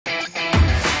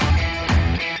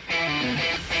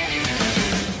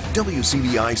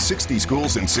WCBI 60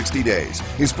 Schools in 60 Days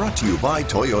is brought to you by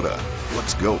Toyota,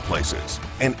 Let's Go Places,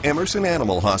 and Emerson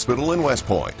Animal Hospital in West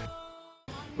Point.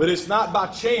 But it's not by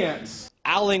chance.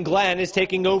 Alan Glenn is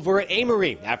taking over at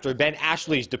Amory after Ben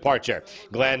Ashley's departure.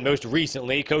 Glenn most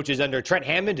recently coaches under Trent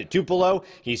Hammond at Tupelo.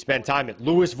 He spent time at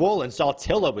Louisville and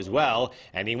Saltillo as well,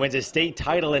 and he wins a state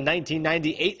title in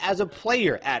 1998 as a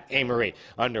player at Amory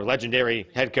under legendary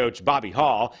head coach Bobby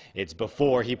Hall. It's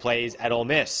before he plays at Ole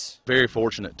Miss. Very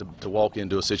fortunate to walk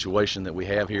into a situation that we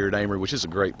have here at Amory, which is a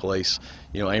great place.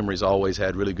 You know, Amory's always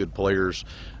had really good players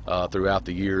throughout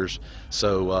the years,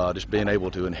 so just being able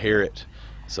to inherit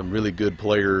some really good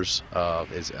players,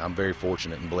 I'm very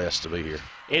fortunate and blessed to be here.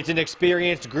 It's an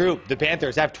experienced group. The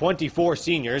Panthers have 24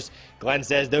 seniors. Glenn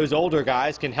says those older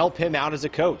guys can help him out as a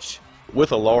coach.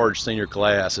 With a large senior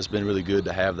class, it's been really good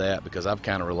to have that because I've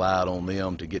kind of relied on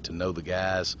them to get to know the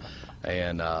guys,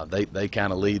 and they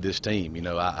kind of lead this team. You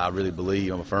know, I really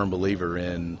believe, I'm a firm believer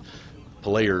in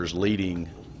players leading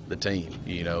the team.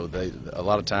 You know, a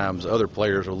lot of times other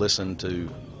players will listen to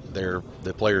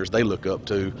the players they look up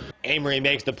to. Amory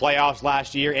makes the playoffs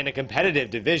last year in a competitive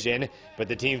division, but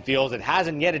the team feels it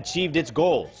hasn't yet achieved its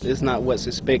goals. It's not what's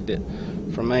expected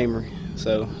from Amory,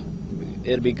 so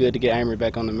it'll be good to get Amory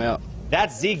back on the map.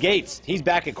 That's Z Gates. He's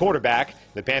back at quarterback.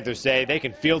 The Panthers say they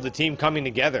can feel the team coming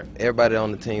together. Everybody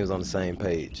on the team is on the same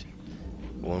page.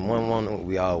 When one wanted it,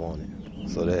 we all want it.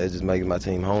 So that it just makes my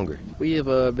team hungry. We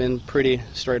have been pretty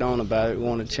straight on about it. We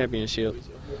want a championship,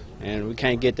 and we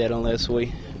can't get that unless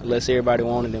everybody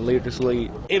wanted and lead this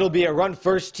league. It'll be a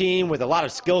run-first team with a lot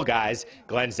of skill guys.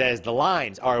 Glenn says the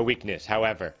lines are a weakness,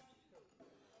 however.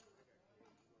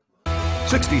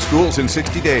 60 Schools in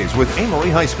 60 Days with Amory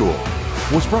High School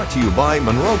was brought to you by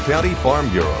Monroe County Farm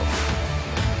Bureau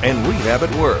and Rehab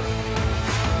at Work.